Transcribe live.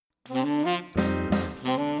Welcome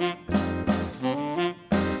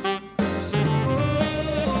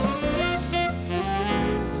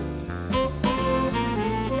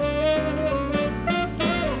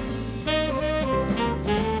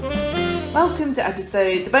to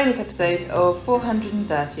the bonus episode of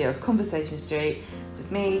 430 of Conversation Street with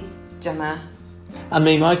me, Gemma. And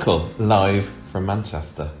me, Michael, live from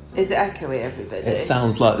Manchester. Is it echoey, everybody? It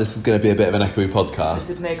sounds like this is going to be a bit of an echoey podcast.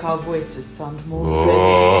 This would make our voices sound more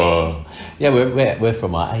resonant. Yeah, we're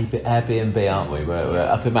from our Airbnb, aren't we? We're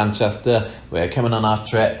up in Manchester, we're coming on our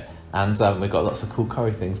trip, and we've got lots of cool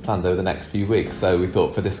curry things planned over the next few weeks. So we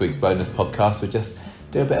thought for this week's bonus podcast, we'd just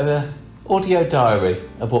do a bit of a audio diary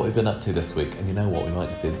of what we've been up to this week. And you know what, we might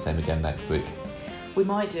just do the same again next week. We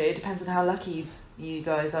might do, it depends on how lucky you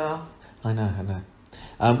guys are. I know.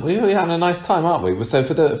 We're having a nice time, aren't we? So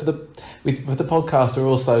for the podcast, we're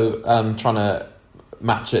also trying to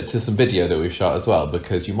match it to some video that we've shot as well,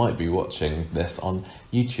 because you might be watching this on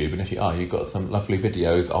YouTube, and if you are, you've got some lovely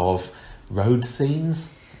videos of road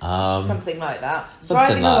scenes. Something like that.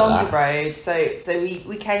 Driving along the road. So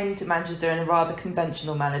we came to Manchester in a rather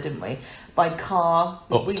conventional manner, didn't we? By car.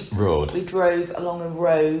 We drove along a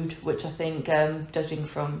road, which I think, judging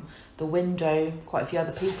from the window, quite a few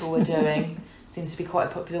other people were doing. Seems to be quite a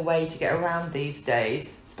popular way to get around these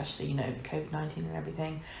days, especially, with COVID-19 and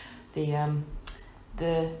everything.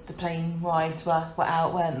 The plane rides were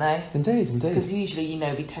out, weren't they? Indeed. Because usually,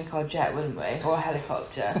 we'd take our jet, wouldn't we? Or a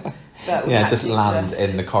helicopter. But we just land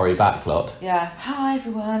in the Corrie backlot. Yeah. Hi,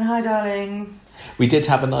 everyone. Hi, darlings. We did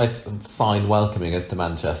have a nice sign welcoming us to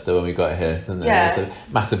Manchester when we got here, didn't there? Yeah. There's a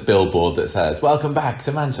massive billboard that says, "Welcome back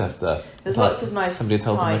to Manchester." There's lots of nice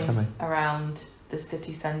signs around the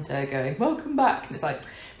city centre going, "Welcome back." And it's like,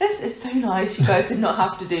 this is so nice. You guys did not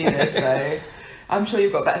have to do this, though. I'm sure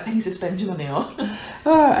you've got better things to spend your money on.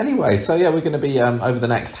 Anyway, so yeah, we're going to be, over the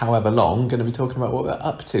next however long, going to be talking about what we're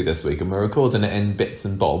up to this week. And we're recording it in bits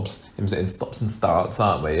and bobs, in stops and starts,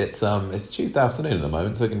 aren't we? It's Tuesday afternoon at the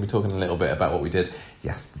moment, so we're going to be talking a little bit about what we did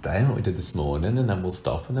yesterday and what we did this morning, and then we'll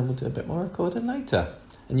stop, and then we'll do a bit more recording later.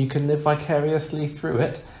 And you can live vicariously through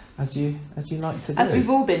it as you like to do. As we've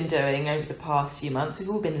all been doing over the past few months, we've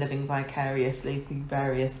all been living vicariously through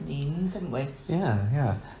various means, haven't we?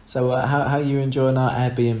 Yeah. So how are you enjoying our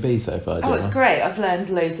Airbnb so far, Gemma? Oh, it's great. I've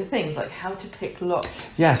learned loads of things, like how to pick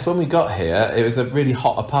locks. Yes, when we got here, it was a really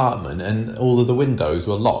hot apartment and all of the windows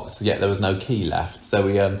were locked, yet there was no key left. So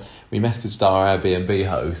we messaged our Airbnb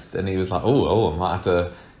host, and he was like, oh, I might have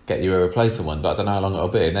to get you a replacement one, but I don't know how long it'll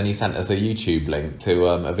be. And then he sent us a YouTube link to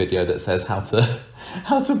a video that says how to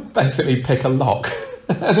basically pick a lock,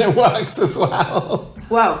 and it worked as well.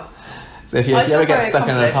 Wow. So if you ever get stuck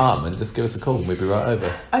in an apartment, just give us a call and we'll be right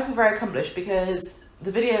over. I feel very accomplished because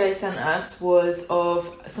the video they sent us was of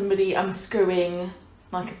somebody unscrewing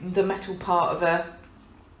like the metal part of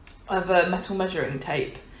a metal measuring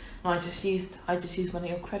tape, and I just used one of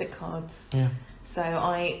your credit cards. Yeah. So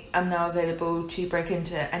I am now available to break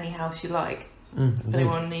into any house you like. If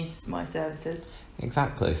anyone needs my services.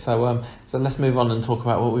 Exactly. So let's move on and talk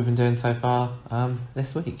about what we've been doing so far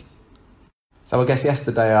this week. So I guess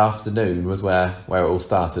yesterday afternoon was where it all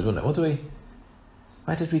started, wasn't it?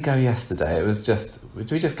 Where did we go yesterday?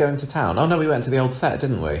 Did we just go into town? Oh no, we went to the old set,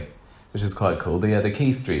 didn't we? Which was quite cool. The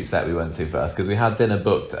Key Street set we went to first, because we had dinner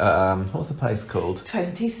booked at, what's the place called?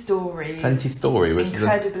 20 Stories. 20 Story, which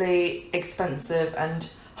incredibly expensive and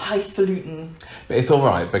highfalutin. But it's all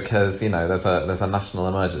right because, there's a national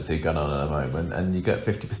emergency going on at the moment, and you get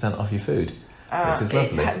 50% off your food. Which is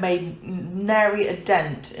lovely. It made nary a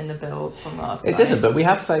dent in the bill from last night. It didn't, but we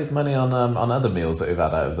have saved money on other meals that we've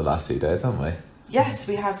had over the last few days, haven't we? Yes,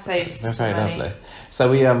 we have saved. They're very money. lovely.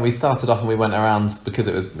 So we started off and we went around because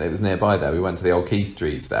it was nearby there. We went to the old Key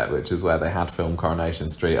Street set, which is where they had filmed Coronation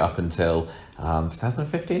Street up until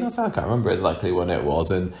 2015 or so. I can't remember exactly when it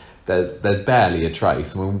was. And there's barely a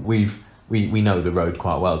trace. I mean, we know the road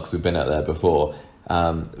quite well because we've been out there before.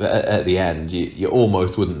 But at the end, you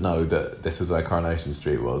almost wouldn't know that this is where Coronation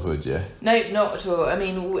Street was, would you? No, not at all. I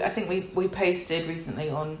mean, I think we posted recently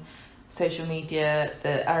on social media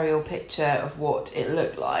the aerial picture of what it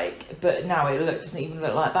looked like, but now it doesn't even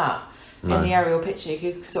look like that. No. In the aerial picture, you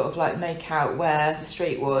could sort of like make out where the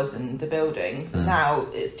street was and the buildings. And now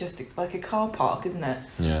it's just like a car park, isn't it?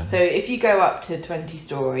 Yeah. So if you go up to 20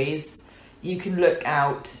 Stories, you can look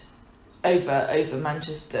out over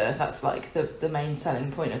Manchester. That's like the main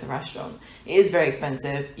selling point of the restaurant. It is very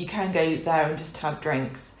expensive. You can go there and just have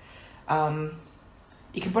drinks.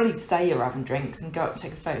 You can probably say you're having drinks and go up,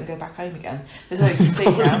 take a photo and go back home again. There's nothing to see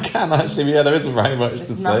now. You can actually, yeah, there isn't very much There's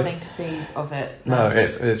to see. nothing to see of it. No,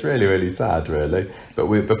 it's really, really sad, really. But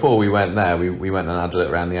before we went there, we went and had a look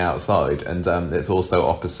around the outside, and it's also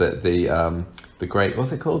opposite the great,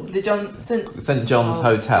 what's it called? The St John's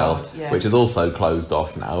Hotel, God, yeah. which is also closed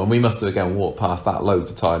off now. And we must have, again, walked past that loads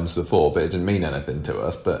of times before, but it didn't mean anything to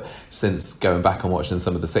us. But since going back and watching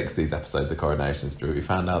some of the 60s episodes of Coronation Street, we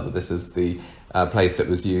found out that this is the place that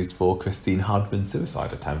was used for Christine Hardman's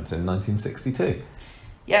suicide attempt in 1962.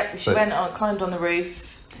 Yep, she climbed on the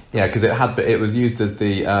roof. Yeah, because it was used as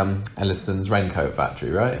the Ellison's raincoat factory,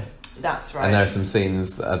 right? That's right. And there are some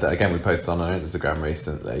scenes that again we posted on our Instagram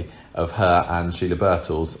recently of her and Sheila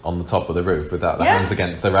Birtles on the top of the roof with the hands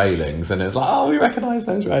against the railings, and it was like, oh, we recognise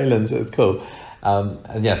those railings. It was cool.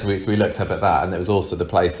 And yes, so we looked up at that, and it was also the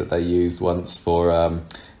place that they used once for. I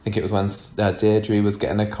think it was when Deirdre was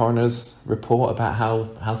getting a coroner's report about how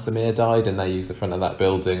Samir died, and they used the front of that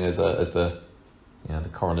building as the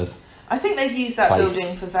coroner's. I think they've used that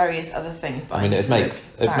building for various other things. But I mean, it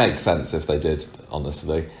makes sense if they did,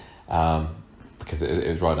 honestly, because it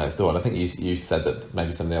was right next door. And I think you said that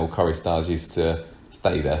maybe some of the old Corrie stars used to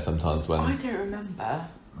stay there sometimes when. I don't remember.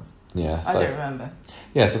 Yeah, I don't remember.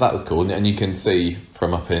 Yeah, so that was cool, and you can see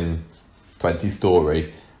from up in 20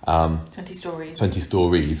 stories,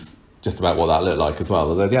 just about what that looked like as well.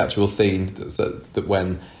 Although the actual scene that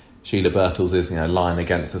when Sheila Birtles is lying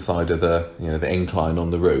against the side of the incline on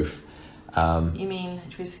the roof. You mean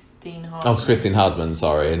Christine Hardman? Oh, it's Christine Hardman,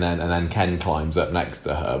 sorry, and then Ken climbs up next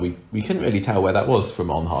to her. We couldn't really tell where that was from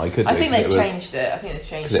on high, could we? I think they've changed it.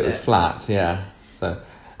 Because it was flat, yeah. So,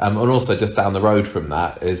 and also just down the road from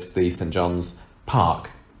that is the St John's Park,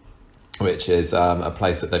 which is a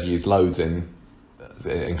place that they've used loads in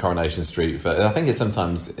Coronation Street. I think it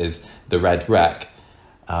sometimes is the Red Wreck,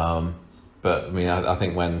 but I mean, I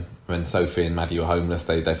think when Sophie and Maddie were homeless,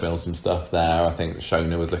 they filmed some stuff there. I think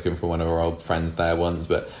Shona was looking for one of her old friends there once,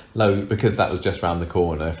 but because that was just round the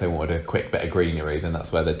corner, if they wanted a quick bit of greenery, then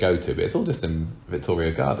that's where they'd go to. But it's all just in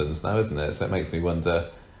Victoria Gardens now, isn't it? So it makes me wonder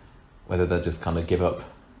whether they'll just kind of give up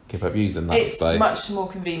using that space. It's much more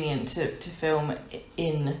convenient to film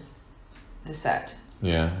in the set.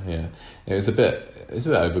 Yeah. It was a bit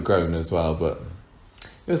overgrown as well, but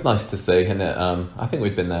it was nice to see, and I think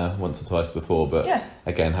we'd been there once or twice before, but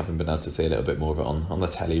again, having been able to see a little bit more of it on the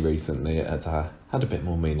telly recently, it had a bit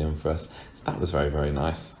more meaning for us. So that was very, very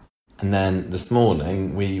nice. And then this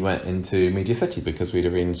morning we went into Media City because we'd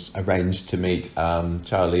arranged to meet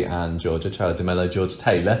Charlie and Georgia DeMello, Georgia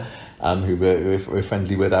Taylor, who we're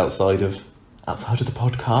friendly with outside of the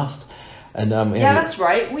podcast. And that's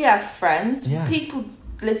right. We have friends. Yeah. People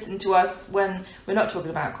listen to us when we're not talking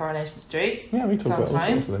about Coronation Street. Yeah, we talk about all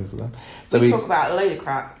sorts of things with them. So we talk about a load of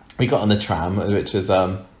crap. We got on the tram, which is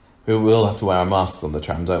we will have to wear a mask on the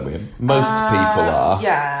tram, don't we? Most people are.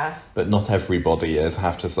 Yeah. But not everybody is, I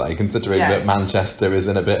have to say, considering that Manchester is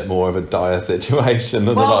in a bit more of a dire situation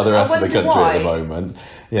than a lot of the rest of the country at the moment.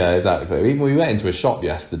 Yeah, exactly. We went into a shop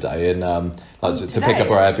yesterday and to pick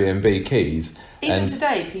up our Airbnb keys. Even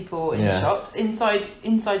today, people in shops,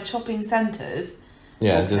 inside shopping centres,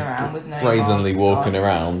 walking around with no brazenly masks walking on.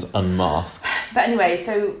 around unmasked. But anyway,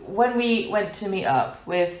 so when we went to meet up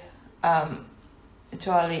with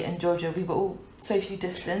Charlie and Georgia, we were all socially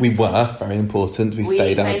distanced. We were, very important. We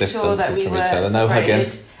stayed our distances from each other. No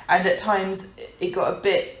hugging. And at times it got a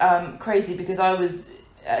bit crazy because I was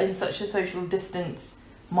in such a social distance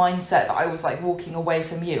mindset that I was like walking away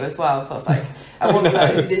from you as well. So I was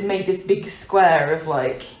like, it made this big square of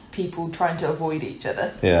like people trying to avoid each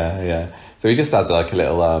other. Yeah. So we just had like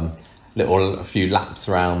a few laps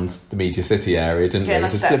around the Media City area, didn't we?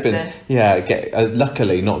 Just flipping,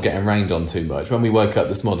 luckily not getting rained on too much. When we woke up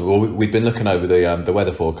this morning, we'd been looking over the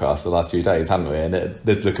weather forecast the last few days, hadn't we? And it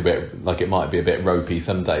did look a bit like it might be a bit ropey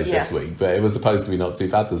some days this week, but it was supposed to be not too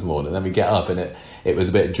bad this morning. Then we get up and it was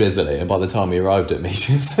a bit drizzly, and by the time we arrived at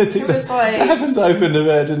Media City, it was like the heavens opened a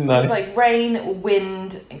bit, didn't they? It was like rain,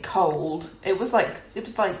 wind, and cold. It was like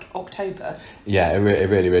October. Yeah, it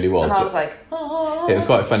really, really was. And I was like, oh. It was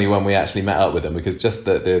quite funny when we actually met up with them because just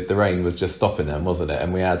the rain was just stopping them, wasn't it?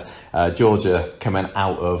 And we had Georgia coming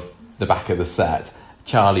out of the back of the set,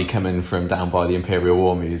 Charlie coming from down by the Imperial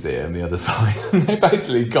War Museum the other side, and they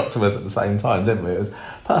basically got to us at the same time, didn't we? It was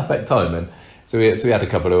perfect timing. So we had a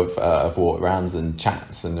couple of walk rounds and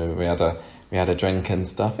chats, and we had a drink and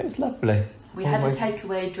stuff. It was lovely. We had a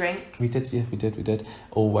takeaway drink. We did, yeah, we did.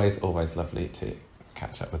 Always lovely to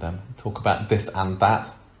catch up with them, talk about this and that.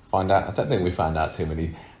 Find out. I don't think we found out too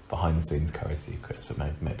many behind the scenes Corrie secrets, but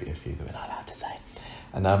maybe a few that we're not allowed to say.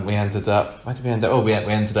 And we ended up. Where did we end up? Oh, we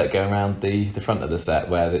ended up going around the front of the set,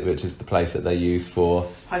 which is the place that they use for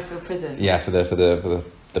Highfield Prison. Yeah, for the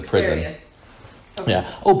prison. Yeah.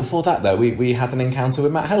 Oh, before that though, we had an encounter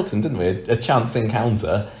with Matt Helton, didn't we? A chance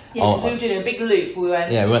encounter. Yeah, because we were doing a big loop. We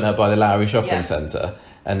went up by the Lowry Shopping Centre,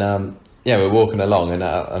 and we were walking along,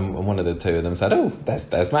 and one of the two of them said, "Oh,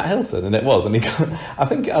 there's Matt Helton," and it was, and I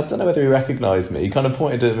don't know whether he recognised me. He kind of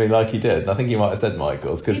pointed at me like he did. I think he might have said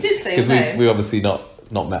Michael's because we obviously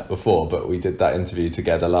not met before, but we did that interview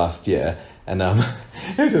together last year, and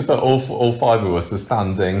it was just like all five of us were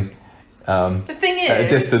standing. The thing is, at a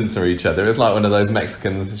distance from each other. It's like one of those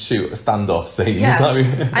Mexicans shoot a standoff scenes.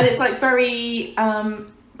 Yeah. And it's like very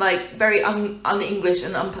very un-English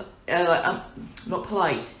and not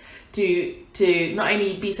polite to not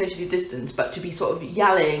only be socially distanced but to be sort of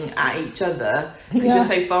yelling at each other because you're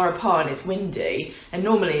so far apart and it's windy. And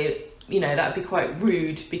normally, that would be quite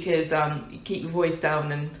rude because you keep your voice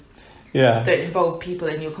down and don't involve people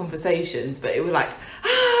in your conversations. But it was like,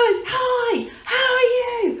 hi, how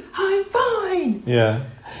are you? I'm fine. Yeah.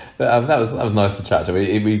 But, that was nice to chat to.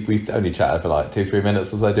 We only chatted for like 2-3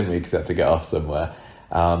 minutes or so, didn't we? Because we had to get off somewhere.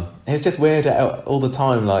 It's just weird all the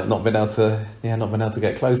time, like not being able to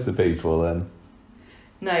get close to people, and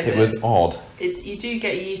it was odd. You do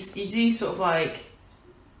get used. You do sort of like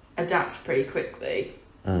adapt pretty quickly,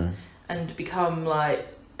 and become like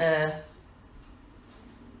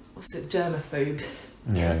what's it, germaphobes.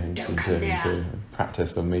 Yeah, don't do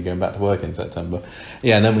practice for me going back to work in September.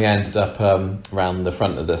 Yeah, and then we ended up around the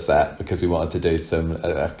front of the set because we wanted to do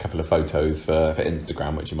a couple of photos for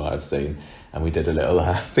Instagram, which you might have seen. And we did a little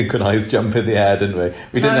synchronised jump in the air, didn't we?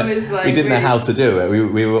 We didn't know how to do it.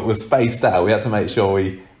 We were spaced out. We had to make sure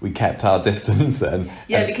we kept our distance.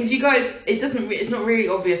 Because you guys, it's not really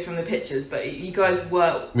obvious from the pictures, but you guys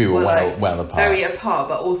were well apart, very apart,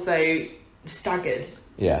 but also staggered.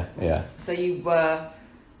 Yeah. So you were.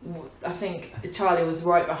 I think Charlie was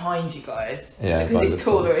right behind you guys. Yeah, because he's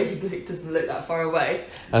taller. He doesn't look that far away.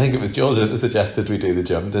 I think it was Georgia that suggested we do the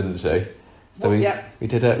jump, didn't she? So we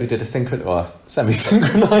did a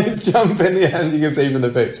semi-synchronised jump in the end. You can see from the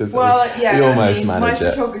pictures. We almost managed it.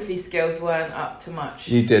 My photography skills weren't up to much.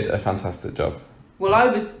 You did a fantastic job. Well, I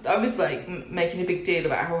was like making a big deal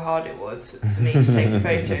about how hard it was for me to take a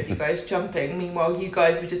photo of you guys jumping. Meanwhile, you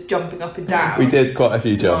guys were just jumping up and down. We did quite a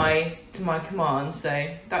few jumps to my command, so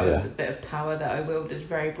that was a bit of power that I wielded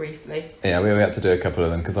very briefly. Yeah, we had to do a couple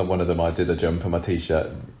of them because on one of them I did a jump and my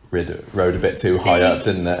t-shirt rode a bit too high up,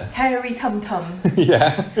 didn't it? Hairy tum tum.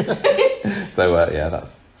 Yeah. So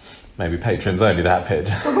that's maybe patrons only, that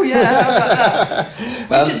picture. Oh yeah, how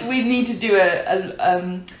about that? We need to do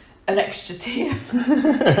an extra tier.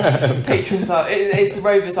 Patrons it's the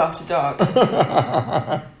Rovers After Dark.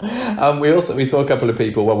 We saw a couple of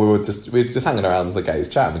people while we were just hanging around the gates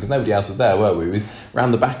chatting because nobody else was there, were we?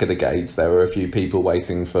 Around the back of the gates there were a few people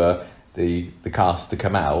waiting for the cast to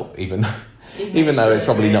come out, even though it's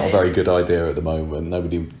probably not a very good idea at the moment. I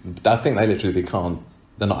think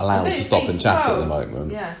they're not allowed to stop and chat at the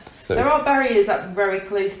moment. Yeah. So there are barriers up very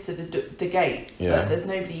close to the gates, but there's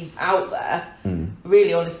nobody out there.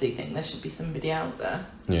 Really honestly think there should be somebody out there.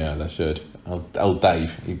 Yeah, there should. Old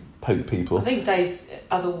Dave, he poke people. I think Dave's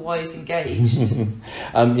otherwise engaged.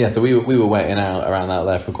 So we were waiting around out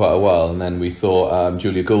there for quite a while, and then we saw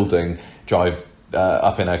Julia Goulding drive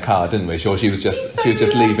up in her car, didn't we? Sure, she was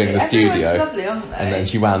just leaving the studio. Everyone's lovely, aren't they? And then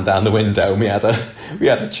she wound down the window, and we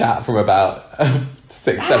had a chat from about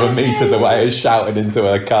 6-7 meters away, shouting into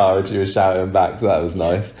her car, and she was shouting back. So that was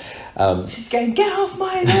nice. She's going, "Get off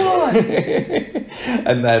my lawn!"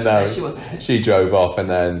 And then no, she wasn't. She drove off, and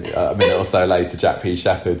then a minute or so later, Jack P.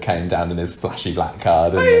 Shepherd came down in his flashy black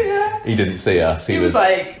car. He didn't see us. He was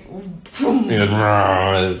like. He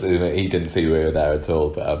didn't see we were there at all,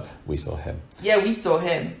 but we saw him. Yeah, we saw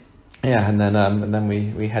him. Yeah, and then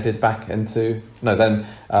we headed back into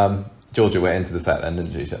Georgia went into the set then,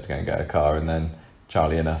 didn't she? She had to go and get a car, and then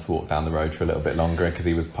Charlie and us walked down the road for a little bit longer because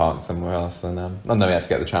he was parked somewhere else, and then we had to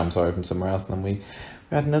get the tram from somewhere else, and then we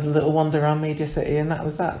had another little wander around Media City, and that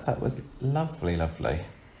was that. So that was lovely.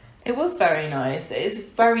 It was very nice. It is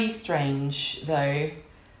very strange though.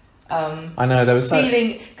 I know there was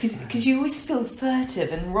feeling because you always feel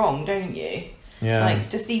furtive and wrong, don't you? Yeah. Like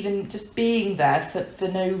just being there for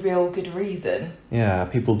no real good reason. Yeah,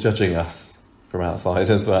 people judging us from outside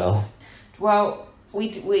as well. Well,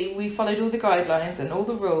 we followed all the guidelines and all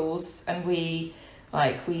the rules, and we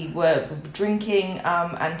were drinking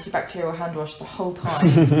antibacterial hand wash the whole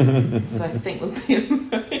time. So I think we'll be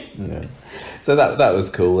alright. Yeah. So that was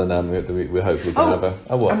cool, and we hopefully can have a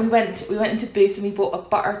what? And we went into Boots and we bought a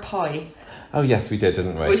butter pie. Oh yes, we did,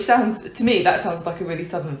 didn't we? Which to me sounds like a really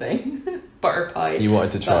southern thing. Butter pie. You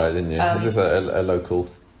wanted to try it, didn't you? Is this a local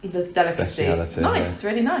delicacy? Speciality? It's nice. Yeah. It's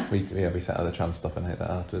really nice. We sat at the tram stop and ate that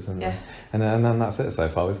afterwards, and then that's it so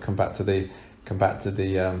far. We've come back to the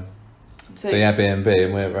Airbnb,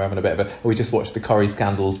 and we're having a bit of a. We just watched the Corrie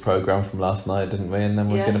Scandals programme from last night, didn't we? And then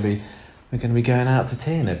we're going to be going out to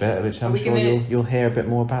tea in a bit, which I'm sure you'll hear a bit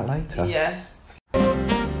more about later. Yeah.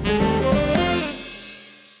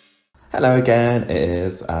 Hello again. It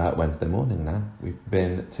is Wednesday morning now. We've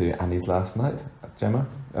been to Annie's last night. Gemma,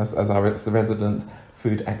 as our resident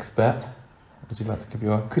food expert, would you like to give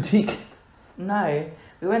your critique? No,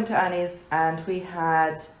 we went to Annie's and you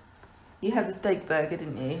had the steak burger,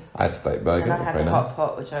 didn't you? I had a steak burger. And I had the hot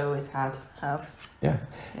pot, which I always have. Yes,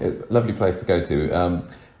 it's a lovely place to go to.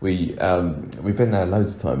 We've been there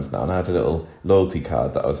loads of times now, and I had a little loyalty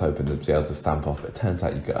card that I was hoping to be able to stamp off, but it turns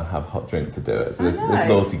out you've got to have hot drink to do it. So this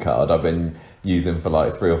loyalty card I've been using for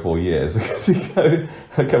like 3 or 4 years because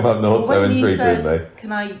I come up north so infrequently.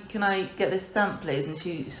 Can I get this stamp, please? And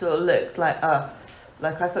she sort of looked like I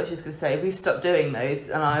thought she was going to say, we've stopped doing those.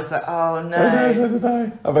 And I was like, oh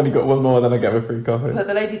no. I've only got one more, then I get a free coffee. But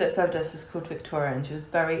the lady that served us was called Victoria, and she was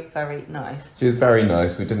very, very nice. She was very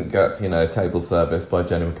nice. We didn't get, table service by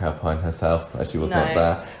Jenny McAlpine herself, as she was not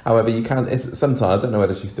there. However, you can, sometimes, I don't know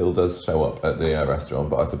whether she still does show up at the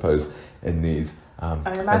restaurant, but I suppose in these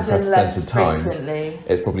unprecedented times,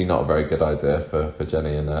 it's probably not a very good idea for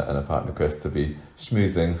Jenny and her partner Chris to be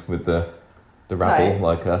schmoozing with the rabble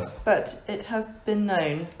like us. But it has been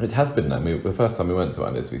known. It has been known. The first time we went to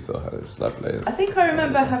Annie's, we saw her. It was lovely. I think I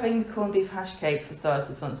remember having the corned beef hash cake for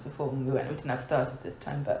starters once before when we went. We didn't have starters this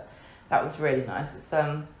time, but that was really nice. It's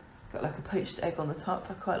got like a poached egg on the top.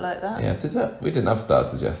 I quite like that. Yeah, we didn't have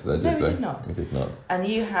starters yesterday, did we? No, we did not. We did not. And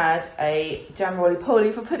you had a jam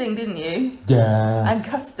roly-poly for pudding, didn't you? Yes. And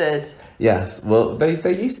custard. Yes. Well,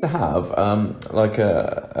 they used to have like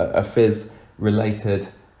a fizz-related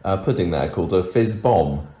pudding there called a fizz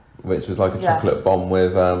bomb, which was like a chocolate bomb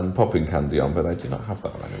with popping candy on, but they do not have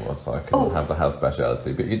that anymore, so I couldn't have the house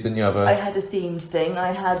speciality. But didn't you have I had a themed thing.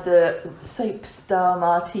 I had the soap star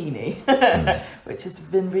martini, which has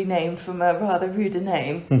been renamed from a rather ruder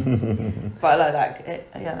name. But I like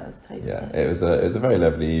that. That was tasty. Yeah, it was a very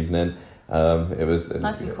lovely evening. It was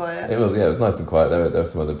nice and quiet. It was nice and quiet. There were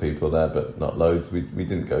some other people there, but not loads. We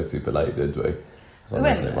didn't go super late, did we? So we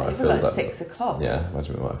went like 6 o'clock. Yeah, I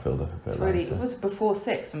imagine we might have filled up a bit later. It was before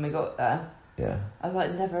 6 when we got there. Yeah. I was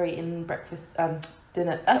like never eaten breakfast,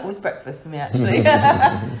 dinner. That was breakfast for me actually.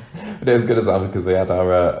 But it was good as well because we had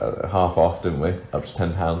our half off, didn't we? Up to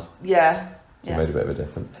 £10. Yeah. So it made a bit of a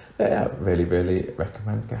difference. But yeah, really, really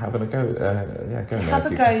recommend having a go. Have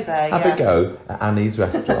a go at Annie's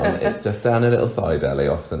restaurant. It's just down a little side alley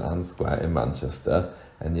off St Anne's Square in Manchester.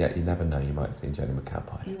 And yet, you never know, you might see Jenny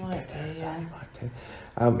McAlpine. You might do.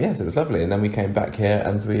 Yes, it was lovely. And then we came back here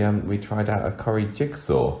and we tried out a Corrie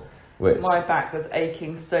jigsaw, which... My back was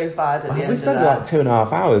aching so bad at the end of that. We spent like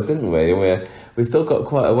 2.5 hours, didn't we? And we still got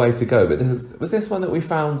quite a way to go. But was this one that we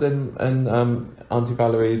found in Auntie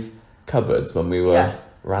Valerie's cupboards when we were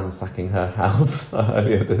ransacking her house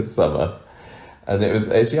earlier this summer? And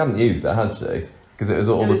she hadn't used it, had she? Because it was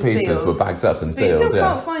all the pieces sealed. Were bagged up and sealed. You still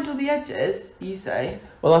can't find all the edges, you say?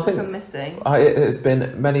 Well, I think some missing. It's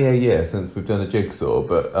been many a year since we've done a jigsaw,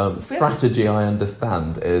 but strategy I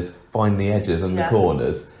understand is find the edges and the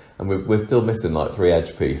corners, and we're still missing like 3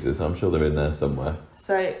 edge pieces. I'm sure they're in there somewhere.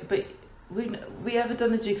 So, but we ever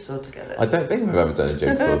done a jigsaw together? I don't think we've ever done a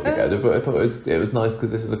jigsaw together, but I thought it was nice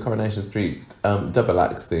because this is a Coronation Street double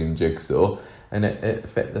axe themed jigsaw. And it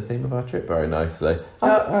fit the theme of our trip very nicely.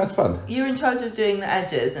 So it's fun. You were in charge of doing the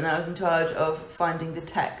edges, and I was in charge of finding the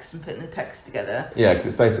text and putting the text together. Yeah, because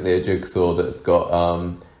it's basically a jigsaw that's got,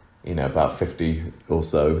 about 50 or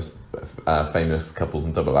so famous couples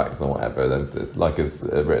and double acts and whatever. It's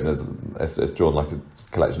drawn like a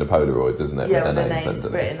collection of Polaroids, isn't it? Yeah, with their names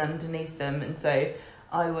written underneath them. And so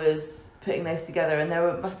I was putting those together, and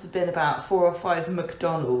must have been about 4 or 5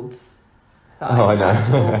 McDonald's. I know.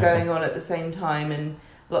 All going on at the same time, and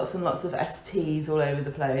lots of STs all over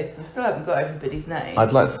the place. I still haven't got everybody's name.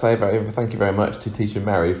 I'd like to say thank you very much to Tisha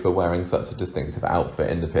Mary for wearing such a distinctive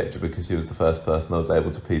outfit in the picture, because she was the first person I was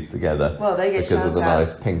able to piece together. Well, there you go. Because of the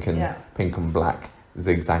nice pink and black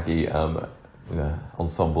zigzaggy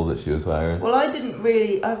ensemble that she was wearing. Well, I haven't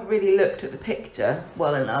really looked at the picture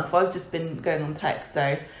well enough. I've just been going on text,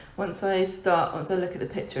 so once I look at the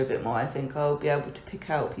picture a bit more, I think I'll be able to pick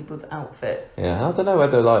out people's outfits. Yeah, I don't know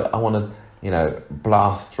whether I want to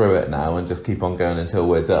blast through it now and just keep on going until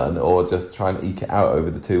we're done, or just try and eke it out over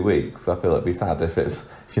the 2 weeks. I feel it'd be sad if it's,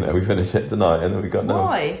 we finish it tonight and then we've got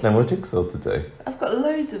no more jigsaw to do. I've got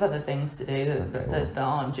loads of other things to do that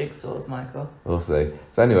aren't jigsaws, Michael. We'll see.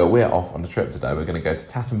 So anyway, we're off on a trip today. We're going to go to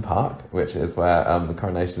Tatton Park, which is where the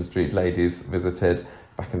Coronation Street ladies visited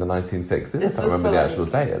back in the 1960s. I can't remember the actual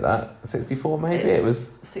date of that. 64 maybe? It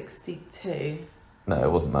was... 62. No,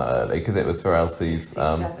 it wasn't that early, because it was for Elsie's...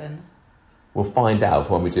 67. We'll find out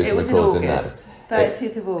for when we do some recording next.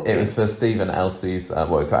 30th of August. It was for Steve and Elsie's... it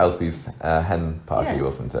was for Elsie's hen party, yes.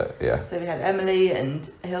 Wasn't it? Yeah. So we had Emily and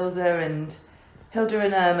Hilda and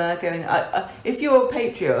Irma going... if you're a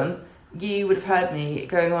Patreon, you would have heard me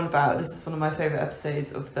going on about... This is one of my favourite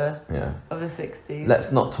episodes of the 60s.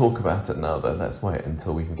 Let's not talk about it now, though. Let's wait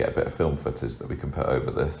until we can get a bit of film footage that we can put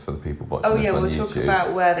over this for the people watching this on YouTube. We'll talk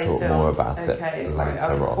about where they filmed. Talk more about it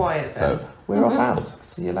later on. Quiet then. So we're off out.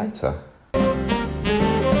 See you later.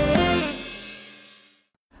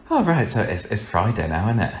 Oh, right, so it's Friday now,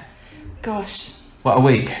 isn't it? Gosh. What a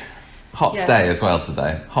week. Hot day as well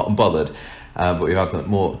today. Hot and bothered. But we've had some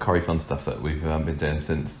more Corrie fun stuff that we've been doing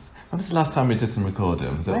since... When was the last time we did some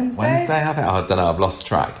recording? Was it Wednesday? I don't know, I've lost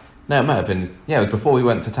track. No, it might have been... Yeah, it was before we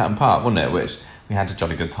went to Tatton Park, wasn't it? Which we had a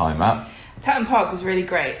jolly good time at. Tatton Park was really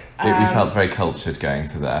great. We felt very cultured going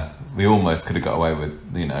to there. We almost could have got away with,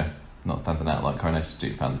 not standing out like Coronation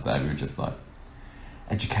Street fans there. We were just like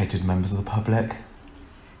educated members of the public.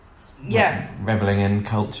 Yeah. Revelling in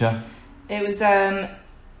culture. It was a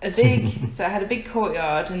big... So it had a big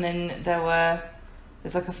courtyard, and then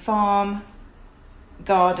there's like a farm,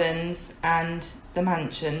 gardens, and the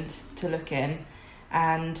mansion to look in.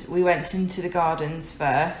 And we went into the gardens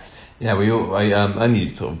first. Yeah, I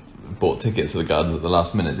only sort of bought tickets to the gardens at the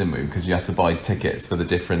last minute, didn't we? Because you have to buy tickets for the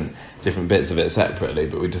different bits of it separately.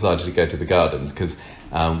 But we decided to go to the gardens because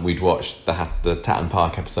we'd watched the Tatton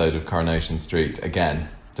Park episode of Coronation Street again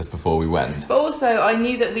just before we went. But also, I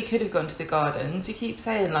knew that we could have gone to the gardens. You keep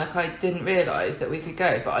saying, I didn't realise that we could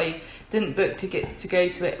go, but I didn't book tickets to go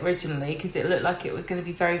to it originally because it looked like it was going to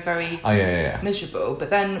be very, very miserable. But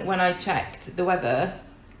then when I checked the weather,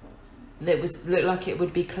 looked like it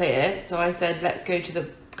would be clear. So I said, let's go to the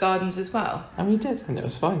gardens as well. And we did, and it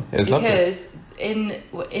was fine. It was lovely. Because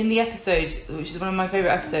in the episode, which is one of my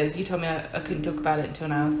favourite episodes, you told me I couldn't talk about it until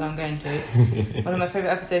now, so I'm going to. One of my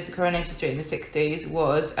favourite episodes of Coronation Street in the 60s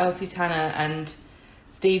was Elsie Tanner and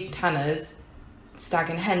Steve Tanner's stag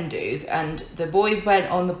and hen do's, and the boys went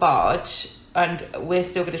on the barge, and we're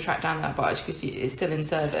still going to track down that barge because it's still in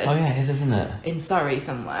service. Oh yeah, it is, isn't it? In Surrey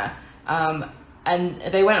somewhere. And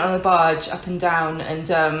they went on the barge up and down, and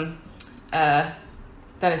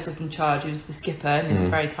Dennis was in charge. He was the skipper in his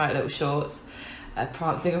very tight little shorts,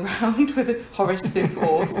 prancing around with a Horace Thief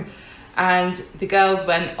horse. And the girls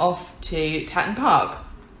went off to Tatton Park,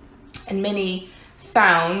 and Minnie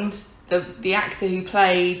found the actor who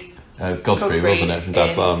played... it's Godfrey, wasn't it, from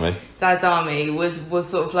Dad's Army? Dad's Army was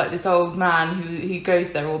sort of like this old man who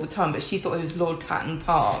goes there all the time, but she thought he was Lord Tatton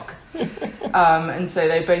Park. And so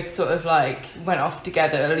they both sort of went off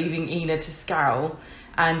together, leaving Ina to scowl.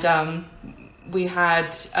 And we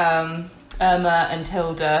had Irma and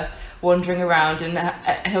Hilda wandering around, and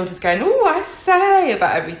Hilda's going, "Oh, I say,"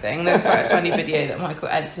 about everything. There's quite a funny video that Michael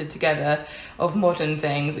edited together of modern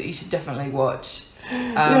things that you should definitely watch.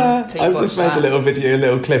 I've just made a little video, a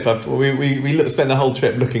little clip. We spent the whole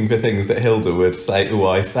trip looking for things that Hilda would say, "Oh,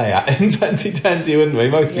 I say," in 2020, wouldn't we?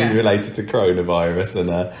 Mostly related to coronavirus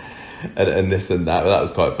and this and that. But that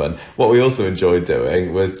was quite fun. What we also enjoyed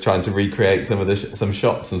doing was trying to recreate some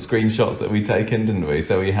shots, some screenshots that we'd taken, didn't we?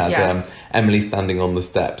 So we had Emily standing on the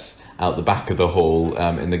steps out the back of the hall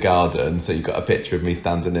in the garden. So you've got a picture of me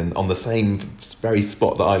standing on the same very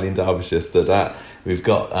spot that Eileen Derbyshire stood at. We've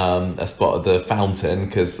got a spot of the fountain,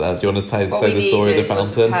 because do you want to say the story of the fountain?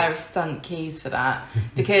 Was a pair of stunt keys for that,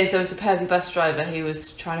 because there was a pervy bus driver who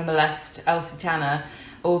was trying to molest Elsie Tanner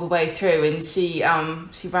all the way through, and she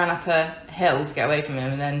ran up a hill to get away from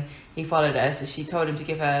him, and then he followed her, so she told him to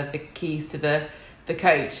give her the keys to the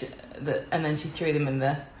coach, and then she threw them in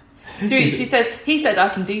the... he said, "I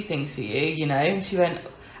can do things for you," and she went...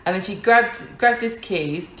 And then she grabbed his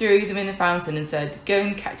keys, threw them in the fountain, and said, "Go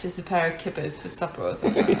and catch us a pair of kippers for supper," or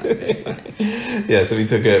something like that. It was really funny. Yeah, so we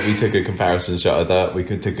took a comparison shot of that. We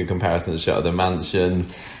took a comparison shot of the mansion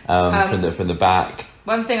from the back.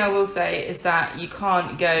 One thing I will say is that you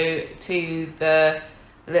can't go to the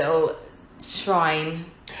little shrine.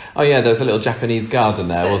 Oh yeah, there's a little Japanese garden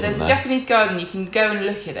there, wasn't there? There's a Japanese garden. You can go and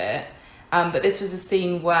look at it. But this was a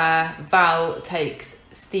scene where Val takes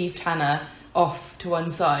Steve Tanner off to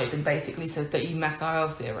one side and basically says, "Don't you mess our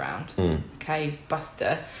Elsie around, okay,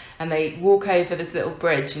 Buster?" And they walk over this little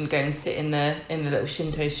bridge and go and sit in the little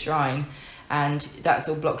Shinto shrine, and that's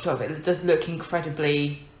all blocked off. It does look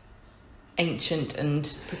incredibly ancient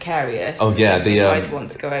and precarious. Oh yeah, I'd want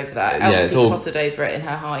to go over that. Elsie tottered over it in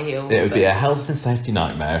her high heels. It would be a health and safety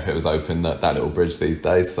nightmare if it was open, that little bridge these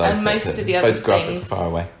days. So and most of the other things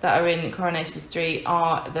that are in Coronation Street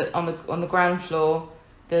are on the ground floor.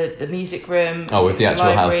 The music room. Oh, with the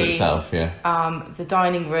actual house itself, yeah. The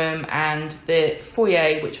dining room and the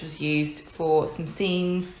foyer, which was used for some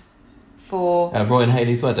scenes for Roy and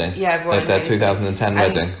Hayley's wedding. Yeah, Roy and their 2010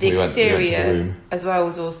 wedding. And the exterior as well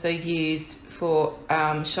was also used for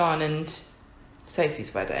Sian and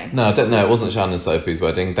Sophie's wedding. No, I don't know. It wasn't Sian and Sophie's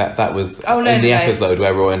wedding. That was episode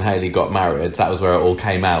where Roy and Hayley got married. That was where it all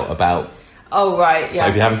came out about. Oh, right, yeah.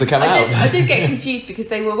 Sophie having to come out. I did get confused because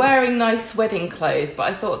they were wearing nice wedding clothes, but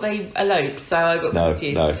I thought they eloped, so I got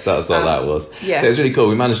confused. No, that's what that was. Yeah. It was really cool.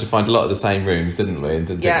 We managed to find a lot of the same rooms, didn't we? And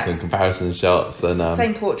to take some comparison shots. And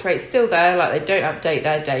same portraits still there, like they don't update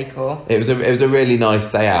their decor. It was a really nice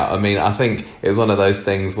day out. I mean, I think it was one of those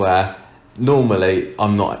things where normally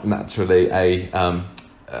I'm not naturally an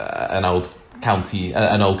old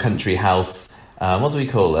country house. What do we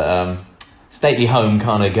call it? Stately home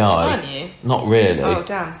kind of guy. Aren't you? Not really. Oh,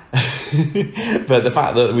 damn. But the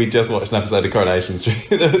fact that we just watched an episode of Coronation Street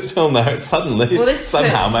that was filmed there, it suddenly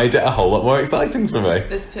somehow made it a whole lot more exciting for me.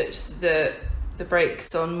 This puts the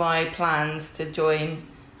brakes on my plans to join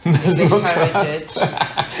English Heritage.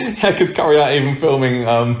 Yeah, because Corrie aren't even filming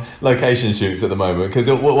location shoots at the moment. Because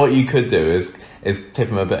what you could do is give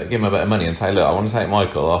him a bit of money and say, look, I want to take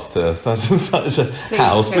Michael off to such and such a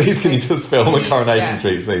house. Please, can you just film a Coronation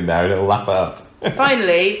Street scene there and it'll lap up.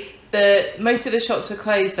 Finally, most of the shops were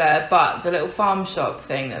closed there, but the little farm shop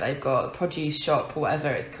thing that they've got, produce shop or whatever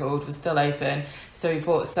it's called, was still open. So we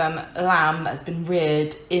bought some lamb that's been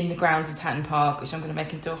reared in the grounds of Tatton Park, which I'm going to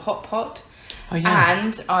make into a hot pot. Oh, yes.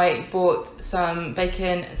 And I bought some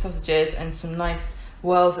bacon, sausages, and some nice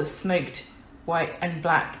whirls of smoked white and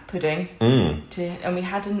black pudding. And we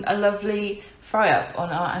had a lovely fry-up on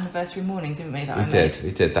our anniversary morning, didn't we?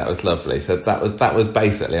 We did. That was lovely. So that was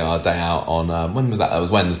basically our day out on... when was that? That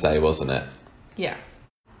was Wednesday, wasn't it? Yeah.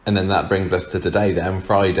 And then that brings us to today then,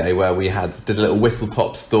 Friday, where we did a little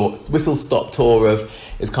whistle-stop tour of...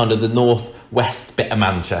 It's kind of the northwest bit of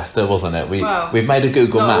Manchester, wasn't it? We've made a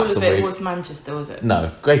Google Maps. Not all of it was Manchester, was it?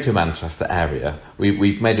 No, Greater Manchester area.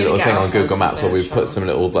 We've made a little thing on Google Maps where we've put some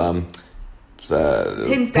little...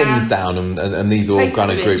 pins down and these all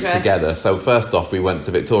kind of grouped together. So first off, we went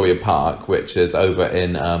to Victoria Park, which is over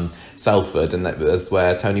in Salford, and that was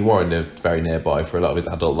where Tony Warren lived, very nearby for a lot of his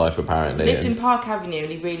adult life, apparently. He lived in Park Avenue,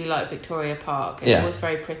 and he really liked Victoria Park. It was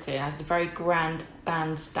very pretty. It had a very grand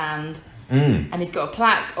bandstand, and he's got a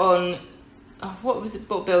plaque on... Oh,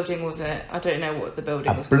 what building was it? I don't know what the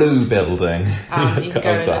building was. A blue building. You can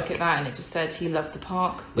go and look at that, and it just said he loved the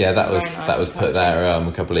park. Yeah, that was put there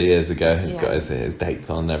a couple of years ago. It's got his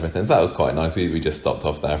dates on and everything. So that was quite nice. We just stopped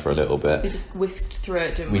off there for a little bit. We just whisked through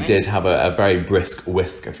it, didn't we? We did have a very brisk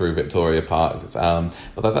whisk through Victoria Park.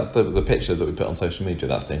 Although the picture that we put on social media,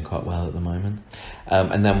 that's doing quite well at the moment.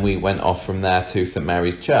 And then we went off from there to St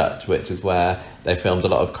Mary's Church, which is where they filmed a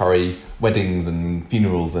lot of Corrie weddings and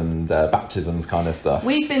funerals and baptisms kind of stuff.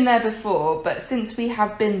 We've been there before, but since we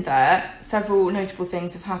have been there, several notable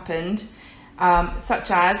things have happened.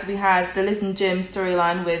 Such as we had the Liz and Jim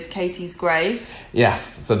storyline with Katie's grave.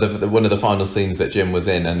 Yes, so one of the final scenes that Jim was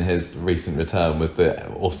in and his recent return was the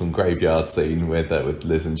awesome graveyard scene with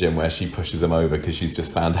Liz and Jim, where she pushes him over because she's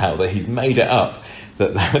just found out that he's made it up,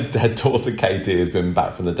 that their dead daughter Katie has been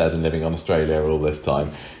back from the dead and living in Australia all this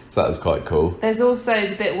time. So that was quite cool. There's also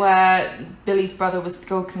the bit where Billy's brother was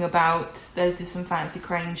skulking about. They did some fancy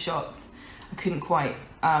crane shots. I couldn't quite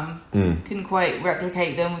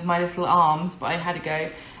replicate them with my little arms, but I had a go.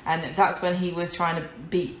 And that's when he was trying to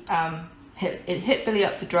hit Billy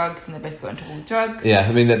up for drugs, and they both got into all the drugs. Yeah,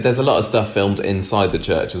 I mean, there's a lot of stuff filmed inside the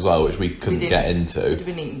church as well, which we couldn't get into. We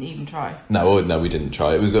didn't even try. No, we didn't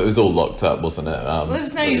try. It was all locked up, wasn't it? Well, there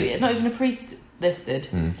was not even a priest listed.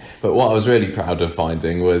 But what I was really proud of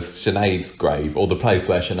finding was Sinead's grave, or the place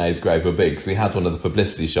where Sinead's grave would be, because we had one of the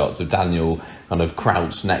publicity shots of Daniel kind of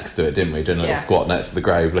crouched next to it, didn't we, doing a little squat next to the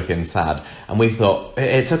grave looking sad, and we thought,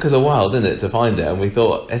 it took us a while, didn't it, to find it, and we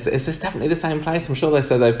thought, is this definitely the same place? I'm sure they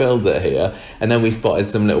said they filmed it here. And then we spotted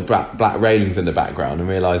some little black railings in the background and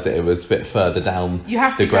realised that it was a bit further down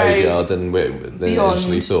the graveyard than we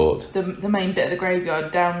initially thought. The main bit of the graveyard,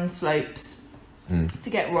 down slopes, to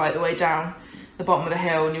get right the way down the bottom of the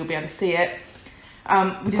hill, and you'll be able to see it.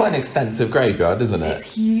 It's quite an extensive graveyard, isn't it?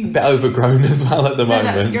 It's huge. A bit overgrown as well at the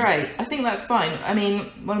moment. That's great. I think that's fine. I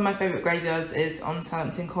mean, one of my favourite graveyards is on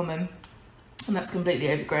Southampton Common, and that's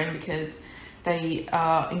completely overgrown because they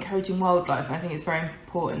are encouraging wildlife, and I think it's very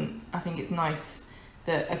important. I think it's nice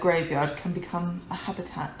that a graveyard can become a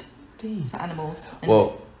habitat for animals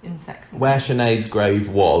and insects. Where Sinead's grave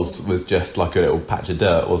was just like a little patch of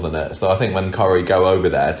dirt, wasn't it? So I think when Corrie go over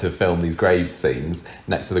there to film these grave scenes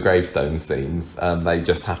next to the gravestone scenes, they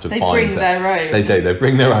just have to bring their own. They do. They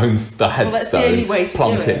bring their own headstone, that's the only way to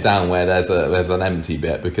plonk do it down where there's an empty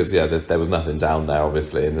bit, because there was nothing down there,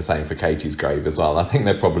 obviously, and the same for Katie's grave as well. I think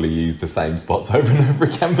they probably use the same spots over and over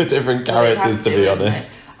again for different characters, to be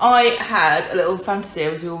honest. I had a little fantasy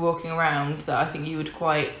as we were walking around that I think you would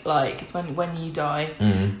quite like. It's when you die.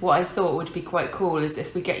 What I thought would be quite cool is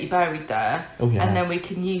if we get you buried there, and then we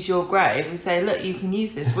can use your grave and say, look, you can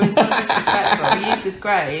use this. We're not disrespectful. We use this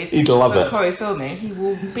grave. He'd love it. Corrie filming.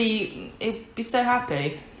 He'd be so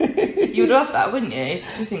happy. You would love that, wouldn't you?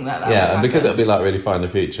 Do you think that? Yeah, and because it'll be like really far in the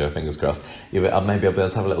future, fingers crossed. Maybe I'll be able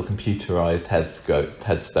to have a little computerised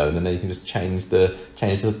headstone, and then you can just change the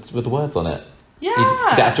with the words on it. Yeah. You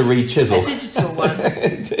don't have to re-chisel. A digital one.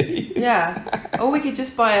 Yeah. Or we could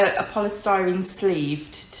just buy a polystyrene sleeve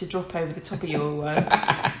to drop over the top of your one.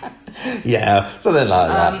 Yeah, something like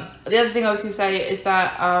that. The other thing I was going to say is that,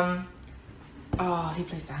 he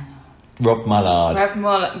plays Daniel. Rob Mallard.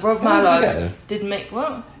 Rob Mallard did make...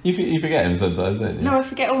 What? You forget him sometimes, don't you? No, I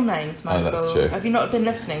forget all names, Michael. Oh, that's true. Have you not been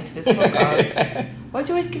listening to this podcast? Why do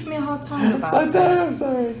you always give me a hard time about it? I'm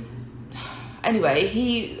sorry. Anyway,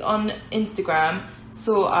 he on Instagram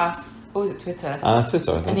saw us, or was it Twitter?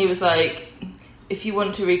 Twitter, I think. And he was like, if you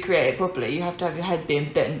want to recreate it properly, you have to have your head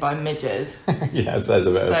being bitten by midges. Yes, there's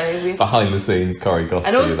a bit of behind the scenes Corrie Goss.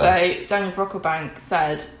 And also, Daniel Brocklebank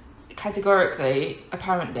said categorically,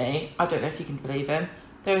 apparently, I don't know if you can believe him,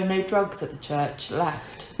 there are no drugs at the church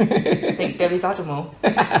left. I think Billy's had them all.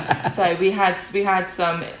 So we had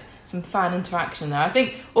some fan interaction there. I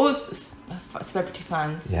think all celebrity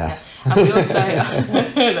fans. Yes. Yeah. And we also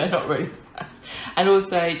they're not really fans. And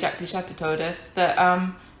also Jack B. Shepherd told us that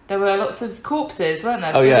there were lots of corpses, weren't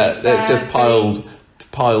there? Oh yeah, it's just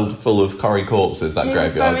piled full of Corrie corpses, that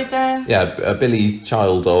graveyard. Buried there? Yeah, Billy,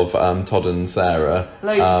 child of Todd and Sarah.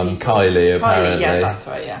 Loads of people. Kylie, apparently. Yeah, that's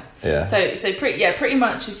right, yeah. Yeah. So pretty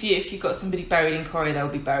much if you've got somebody buried in Corrie, they'll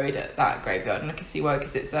be buried at that graveyard, and I can see why,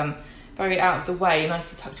 because it's very out of the way,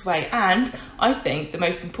 nicely tucked away. And I think the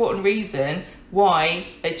most important reason why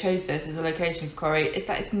they chose this as a location for Corrie is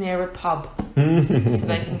that it's near a pub, so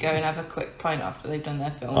they can go and have a quick pint after they've done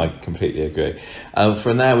their film. I completely agree.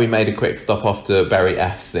 From there, we made a quick stop off to Bury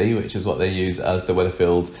FC, which is what they use as the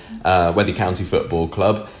Weather County Football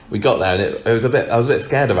Club. We got there, and I was a bit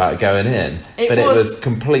scared about going in, but it was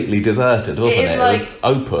completely deserted, wasn't it? It was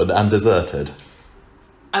open and deserted.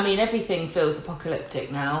 I mean, everything feels apocalyptic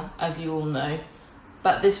now, as you all know.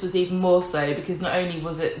 But this was even more so because not only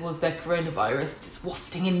was there coronavirus just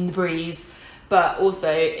wafting in the breeze, but also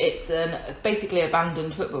it's an basically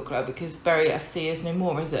abandoned football club because Bury FC is no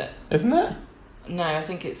more, is it? Isn't it? No, I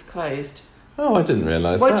think it's closed. Oh, I didn't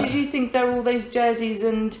realise that. Why did you think there were all those jerseys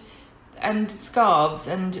and scarves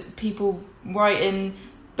and people writing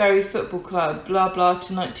Bury Football Club, blah, blah,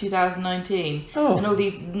 to 2019? Oh. And all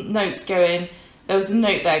these notes going... There was a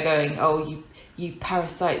note there going, oh, you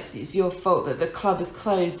parasites, it's your fault that the club is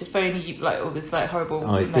closed, if only you, like, all this, like, horrible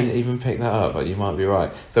I didn't even pick that up, but you might be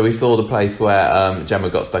right. So we saw the place where Gemma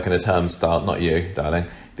got stuck in a turnstile, not you, darling.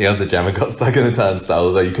 The other Gemma got stuck in a turnstile,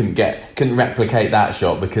 although you couldn't replicate that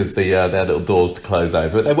shot because they had little doors to close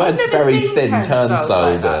over. But they weren't very thin turnstiles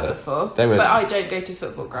like that before. But I don't go to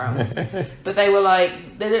football grounds. But they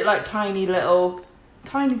looked like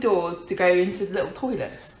tiny doors to go into little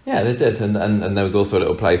toilets. Yeah, they did, and there was also a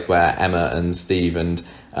little place where Emma and Steve and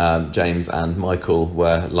James and Michael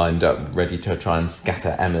were lined up ready to try and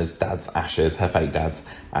scatter Emma's dad's ashes, her fake dad's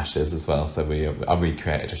ashes as well. So I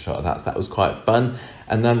recreated a shot of that. So that was quite fun.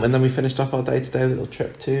 And then we finished off our day-to-day little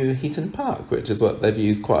trip to Heaton Park, which is what they've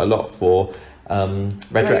used quite a lot for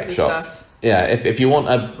red rec shots. Stuff. Yeah, if you want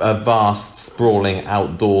a vast, sprawling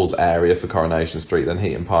outdoors area for Coronation Street, then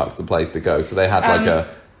Heaton Park's the place to go. So they had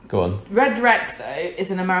Go on. Red Rec, though,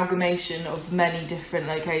 is an amalgamation of many different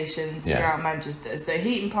locations throughout Manchester. So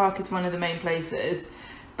Heaton Park is one of the main places,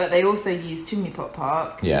 but they also use Chimney Pot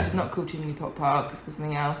Park, which is not called Chimney Pot Park, it's called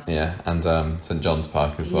something else. Yeah, and St John's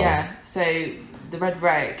Park as well. Yeah, so the red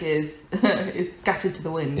wreck is is scattered to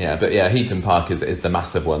the wind. Yeah, but Heaton Park is the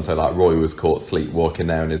massive one. So like Roy was caught sleepwalking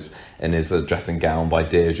there in his dressing gown by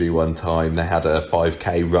Deirdre one time. They had a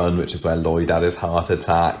 5k run, which is where Lloyd had his heart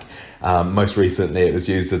attack. Most recently, it was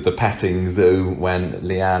used as the petting zoo when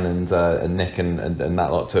Leanne and Nick and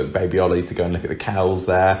that lot took baby Ollie to go and look at the cows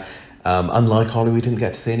there. Unlike Ollie, we didn't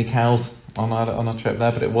get to see any cows on our trip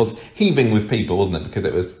there, but it was heaving with people, wasn't it? Because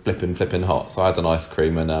it was flipping hot. So I had an ice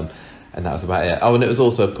cream and that was about it. Oh, and it was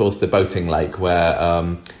also, of course, the boating lake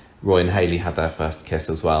where Roy and Hayley had their first kiss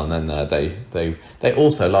as well. And then they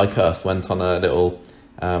also, like us, went on a little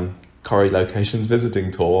Corrie Locations visiting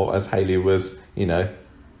tour as Hayley was,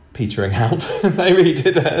 petering out. They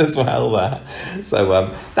redid it as well there.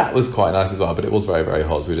 So that was quite nice as well, but it was very, very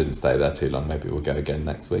hot, so we didn't stay there too long. Maybe we'll go again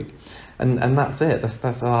next week. And that's it.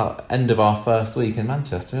 That's our end of our first week in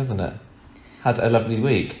Manchester, isn't it? Had a lovely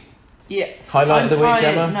week. Yeah. Highlight of the week,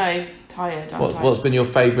 Gemma? No, tired. What's been your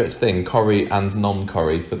favourite thing, Corrie and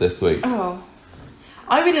non-Corrie, for this week? Oh,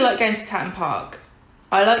 I really like going to Tatton Park.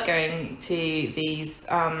 I like going to these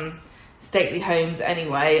stately homes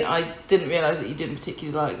anyway. I didn't realise that you didn't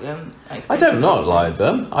particularly like them. I don't not like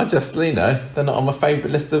them. I just, they're not on my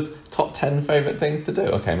favourite list of top 10 favourite things to do.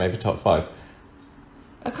 Okay, maybe top 5.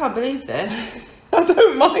 I can't believe this. I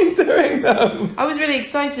don't mind doing them. I was really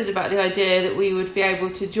excited about the idea that we would be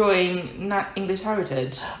able to join English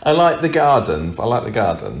Heritage. I like the gardens.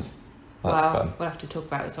 That's fun. We'll have to talk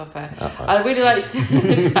about this off air. Okay. I really liked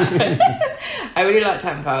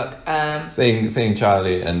Tatton Park. Seeing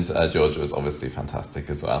Charlie and Georgia was obviously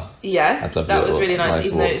fantastic as well. Yes, that was really nice,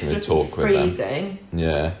 even though it's freezing.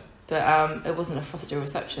 Yeah. But it wasn't a frosty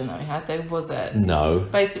reception that we had, though, was it? No.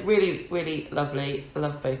 Both really, really lovely. I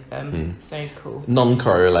love both of them. So cool.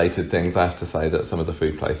 Non-Corrie related things, I have to say that some of the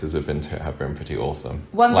food places we've been to have been pretty awesome.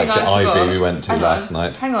 One thing like the Ivy we went to last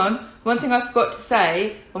night. Hang on. One thing I forgot to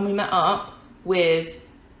say when we met up with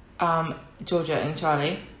Georgia and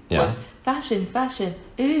Charlie was fashion.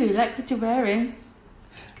 Ooh, like what you're wearing.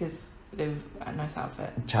 Because they were a nice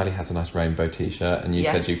outfit. Charlie had a nice rainbow t-shirt and you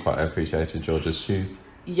said you quite appreciated Georgia's shoes.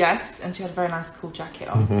 Yes, and she had a very nice cool jacket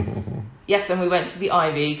on. Yes, and we went to the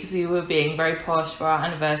Ivy because we were being very posh for our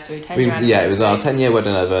anniversary, 10-year anniversary. Yeah, it was our 10-year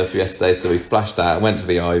wedding anniversary yesterday, so we splashed out, went to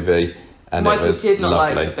the Ivy, and Michael it was did not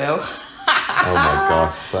lovely. like the bill. Oh my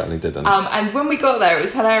gosh, certainly didn't. And when we got there, it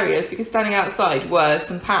was hilarious because standing outside were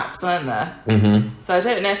some paps, weren't there? Mm-hmm. So I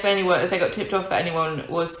don't know if they got tipped off that anyone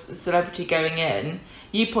was a celebrity going in.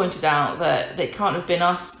 You pointed out that it can't have been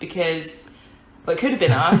us because... Well, it could have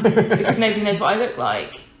been us because nobody knows what I look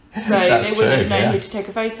like. So they wouldn't have known who to take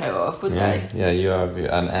a photo of, would they? Yeah, you have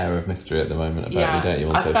an air of mystery at the moment about you, don't you,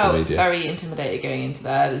 on social media? I felt very intimidated going into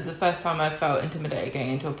there. This is the first time I felt intimidated going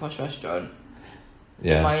into a posh restaurant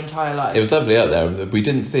in my entire life. It was lovely out there. We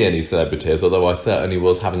didn't see any celebrities, although I certainly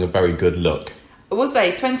was having a very good look. I will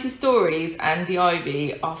say 20 Stories and the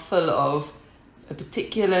Ivy are full of a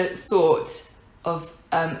particular sort of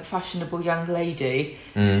fashionable young lady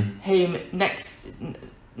whom next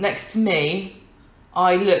to me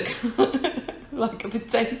I look like a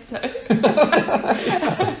potato.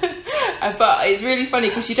 But it's really funny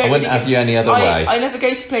because you don't. I wouldn't have you any other way. I never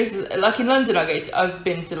go to places like in London. I've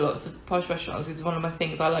been to lots of posh restaurants. It's one of my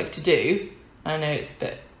things I like to do. I know it's a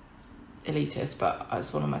bit elitist, but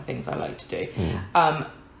it's one of my things I like to do.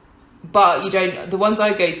 But you don't. The ones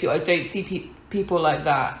I go to, I don't see people like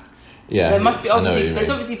that. Yeah, there must be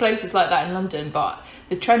obviously places like that in London, but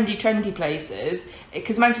the trendy places,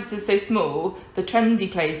 because Manchester's so small, the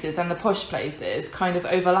trendy places and the posh places kind of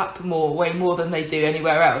overlap way more than they do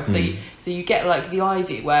anywhere else. So you get like the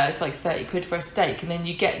Ivy where it's like 30 quid for a steak, and then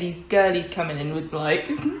you get these girlies coming in with like,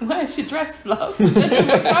 where's your dress, love? I don't know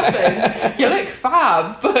what's happened. You look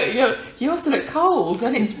fab, but you also look cold,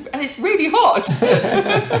 and it's really hot.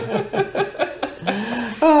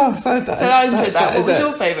 So I enjoyed that. What was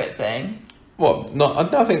your favourite thing? What?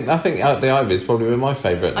 I think the Ivy is probably my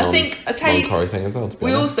favourite non-Corrie thing as well. To be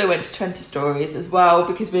honest. Also went to 20 Stories as well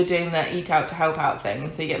because we're doing the Eat Out to Help Out thing,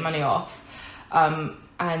 and so you get money off.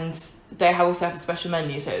 And they also have a special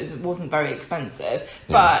menu, so it wasn't very expensive.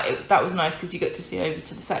 But that was nice because you got to see over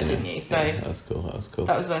to the set, didn't you? So that was cool.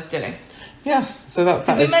 That was worth doing. Yes. So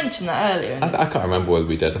Did we mention that earlier? I can't remember whether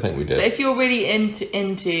we did. I think we did. But if you're really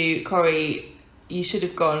into Corrie, you should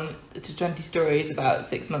have gone to 20 Stories about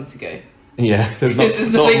 6 months ago. Yeah, so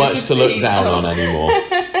there's not much to look down on anymore.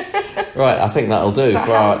 Right, I think that'll do.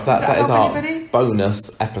 That is our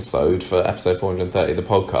bonus episode for episode 430 of the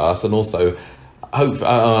podcast, and also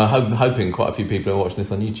hoping quite a few people are watching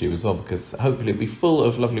this on YouTube as well, because hopefully it'll be full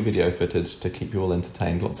of lovely video footage to keep you all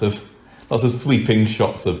entertained. Lots of Lots of sweeping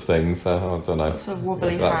shots of things. So I don't know. Lots of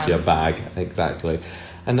wobbly That's hands. your bag, exactly.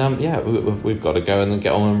 And we've got to go and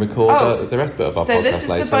get on and record the rest of our podcast later. So this is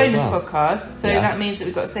the bonus podcast. So yes. that means that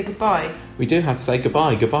we've got to say goodbye. We do have to say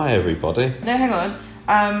goodbye. Goodbye, everybody. No, hang on.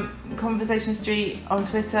 Conversation Street on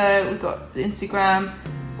Twitter. We've got Instagram.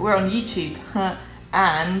 We're on YouTube.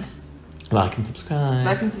 And like and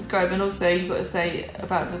subscribe. And also you've got to say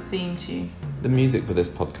about the theme tune. The music for this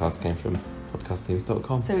podcast came from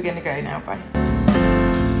podcastthemes.com. So we're going to go now. Bye.